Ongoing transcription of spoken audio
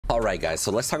Alright guys,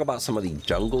 so let's talk about some of the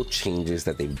jungle changes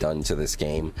that they've done to this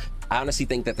game. I honestly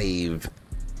think that they've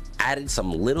added some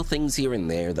little things here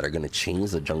and there that are going to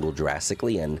change the jungle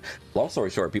drastically, and long story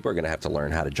short, people are going to have to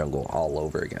learn how to jungle all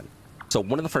over again. So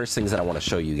one of the first things that I want to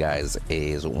show you guys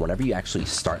is whenever you actually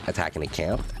start attacking a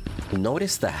camp,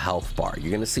 notice the health bar.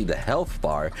 You're going to see the health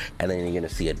bar, and then you're going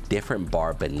to see a different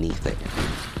bar beneath it.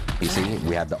 You see,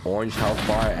 we have the orange health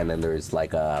bar, and then there's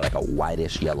like a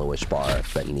whitish yellowish bar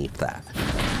beneath that.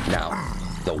 Now,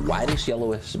 the whitish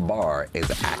yellowish bar is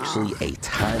actually a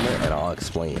timer, and I'll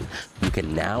explain. You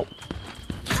can now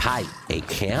kite a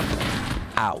camp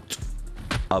out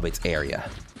of its area,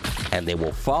 and they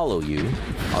will follow you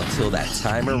until that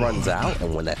timer runs out,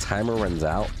 and when that timer runs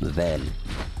out, then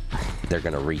they're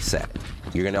gonna reset.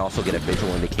 You're gonna also get a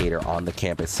visual indicator on the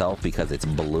camp itself because it's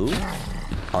blue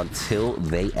until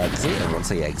they exit, and once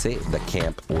they exit, the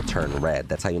camp will turn red.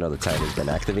 That's how you know the timer's been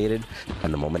activated,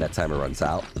 and the moment that timer runs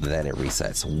out, then it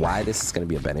resets. Why this is going to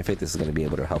be a benefit? This is going to be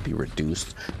able to help you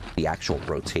reduce the actual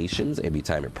rotations if you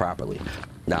time it properly.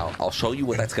 Now, I'll show you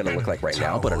what that's going to look like right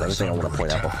now, but another thing I want to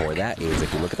point out before that is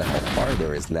if you look at the health bar,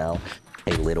 there is now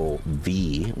a little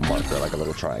V marker, like a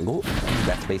little triangle.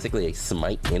 That's basically a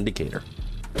smite indicator.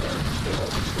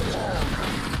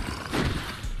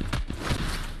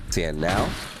 See, and now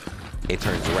it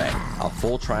turns red. A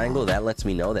full triangle, that lets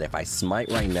me know that if I smite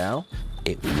right now,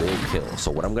 it will kill. So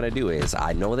what I'm gonna do is,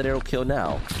 I know that it'll kill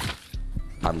now.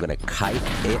 I'm gonna kite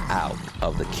it out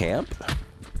of the camp,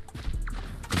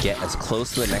 get as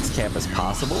close to the next camp as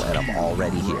possible, and I'm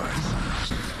already here.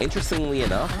 Interestingly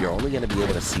enough, you're only gonna be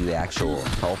able to see the actual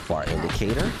health bar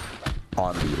indicator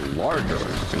on the larger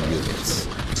units.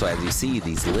 So as you see,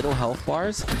 these little health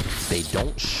bars, they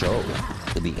don't show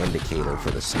the indicator for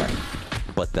the smite,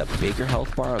 but the bigger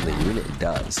health bar on the unit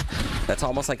does. That's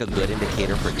almost like a good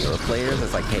indicator for your players.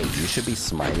 It's like, hey, you should be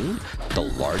smiting the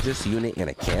largest unit in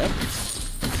a camp,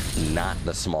 not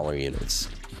the smaller units.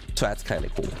 So that's kind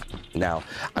of cool. Now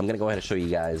I'm gonna go ahead and show you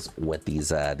guys what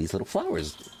these little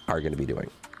flowers are gonna be doing.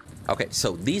 Okay,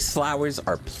 so these flowers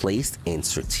are placed in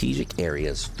strategic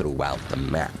areas throughout the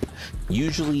map,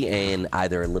 usually in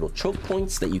either little choke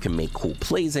points that you can make cool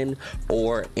plays in,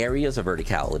 or areas of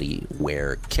verticality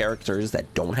where characters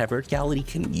that don't have verticality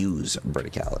can use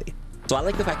verticality. So I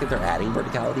like the fact that they're adding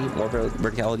verticality, more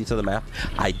verticality to the map.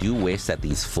 I do wish that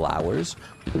these flowers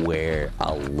were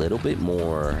a little bit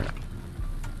more...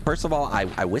 First of all,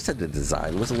 I wish that the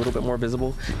design was a little bit more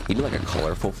visible. Maybe like a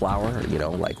colorful flower, you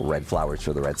know, like red flowers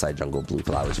for the red side jungle, blue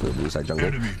flowers for the blue side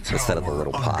jungle, instead of the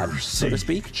little pod, so to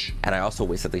speak. And I also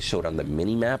wish that they showed on the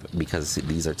mini map, because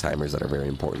these are timers that are very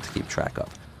important to keep track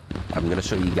of. I'm going to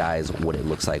show you guys what it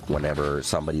looks like whenever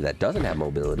somebody that doesn't have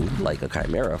mobility, like a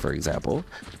chimera, for example,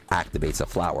 activates a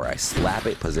flower. I slap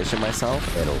it, position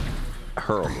myself, it'll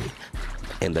hurl me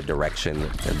in the direction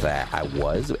that I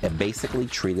was, and basically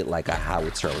treat it like a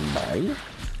howitzer mine.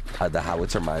 The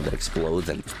howitzer mine that explodes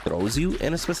and throws you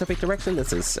in a specific direction.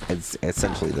 This is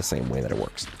essentially the same way that it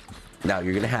works. Now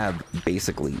you're gonna have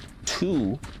basically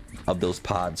 2 of those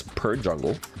pods per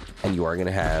jungle, and you are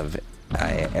gonna have,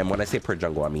 and when I say per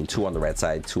jungle, I mean 2 on the red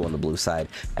side, 2 on the blue side,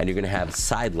 and you're gonna have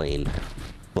side lane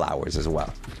flowers as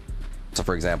well. So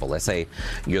for example, let's say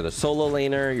you're the solo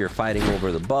laner, you're fighting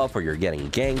over the buff, or you're getting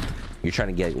ganked, you're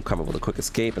trying to come up with a quick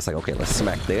escape. It's like, okay, let's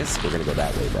smack this. We're gonna go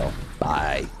that way, bro.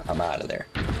 Bye, I'm out of there.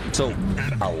 So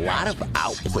a lot of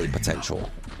outplay potential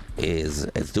is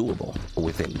doable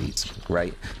within these,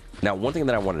 right? Now, one thing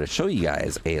that I wanted to show you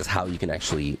guys is how you can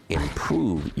actually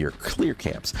improve your clear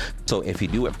camps. So if you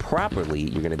do it properly,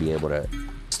 you're gonna be able to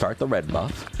start the red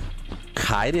buff,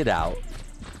 kite it out,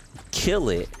 kill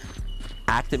it,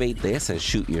 activate this, and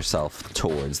shoot yourself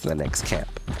towards the next camp.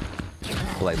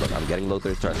 Like, look, I'm getting low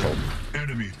third threshold.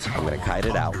 I'm gonna kite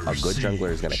it out. A good jungler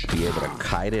is gonna be able to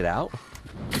kite it out,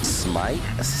 smite,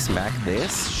 smack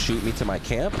this, shoot me to my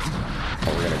camp,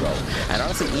 and we're gonna go. And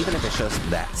honestly, even if it's just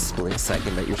that split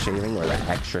second that you're shaving, or that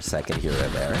extra second here or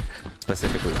there,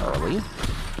 specifically early,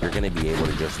 you're gonna be able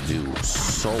to just do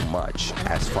so much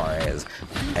as far as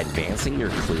advancing your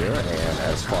clear, and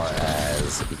as far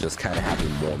as just kind of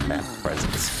having more map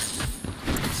presence.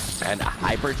 And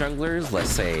hyper junglers,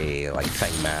 let's say like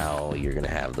Feng Mao, you're gonna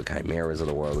have the chimeras of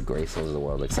the world, the gracefulls of the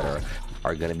world, etc.,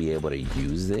 are gonna be able to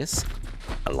use this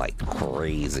like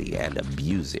crazy and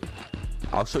abuse it.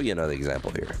 I'll show you another example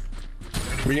here.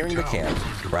 Clearing the camp,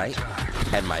 right?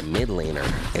 And my mid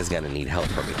laner is gonna need help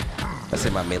from me. Let's say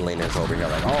my mid laner is over here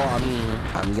like,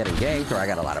 oh, I'm getting ganked, or I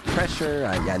got a lot of pressure.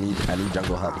 I need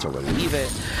jungle help to relieve it.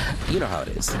 You know how it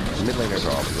is. Mid laners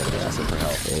are always gonna be asking for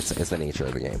help. It's the nature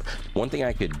of the game. One thing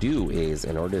I could do is,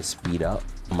 in order to speed up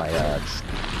my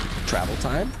travel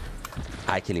time,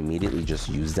 I can immediately just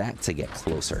use that to get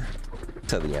closer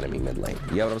to the enemy mid lane.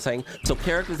 You know what I'm saying? So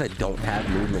characters that don't have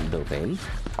movement built in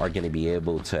are going to be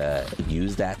able to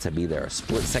use that to be there a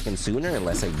split second sooner,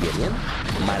 unless a Gideon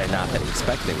might have not been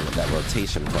expecting that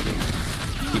rotation from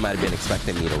me. He might have been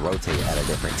expecting me to rotate at a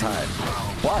different time.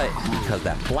 But because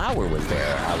that flower was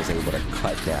there, I was able to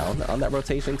cut down on that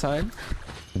rotation time,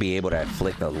 be able to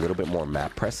inflict a little bit more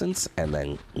map presence, and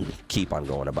then keep on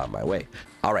going about my way.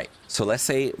 All right, so let's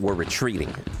say we're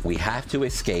retreating. We have to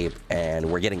escape and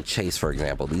we're getting chased, for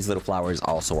example. These little flowers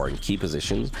also are in key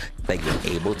positions that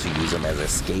you're able to use them as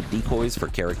escape decoys for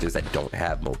characters that don't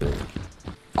have mobility.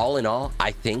 All in all,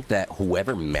 I think that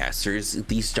whoever masters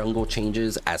these jungle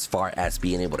changes as far as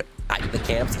being able to hide the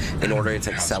camps in order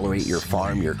to accelerate your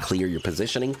farm, your clear, your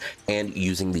positioning, and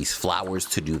using these flowers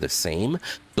to do the same,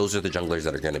 those are the junglers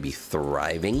that are going to be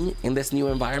thriving in this new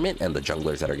environment, and the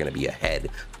junglers that are going to be ahead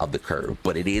of the curve.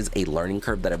 But it is a learning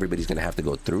curve that everybody's going to have to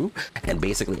go through, and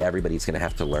basically everybody's going to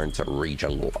have to learn to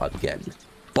re-jungle again.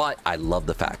 But I love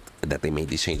the fact that they made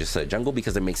these changes to the jungle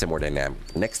because it makes it more dynamic.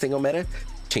 Next thing on meta,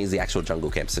 change the actual jungle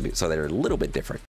camps so they're a little bit different.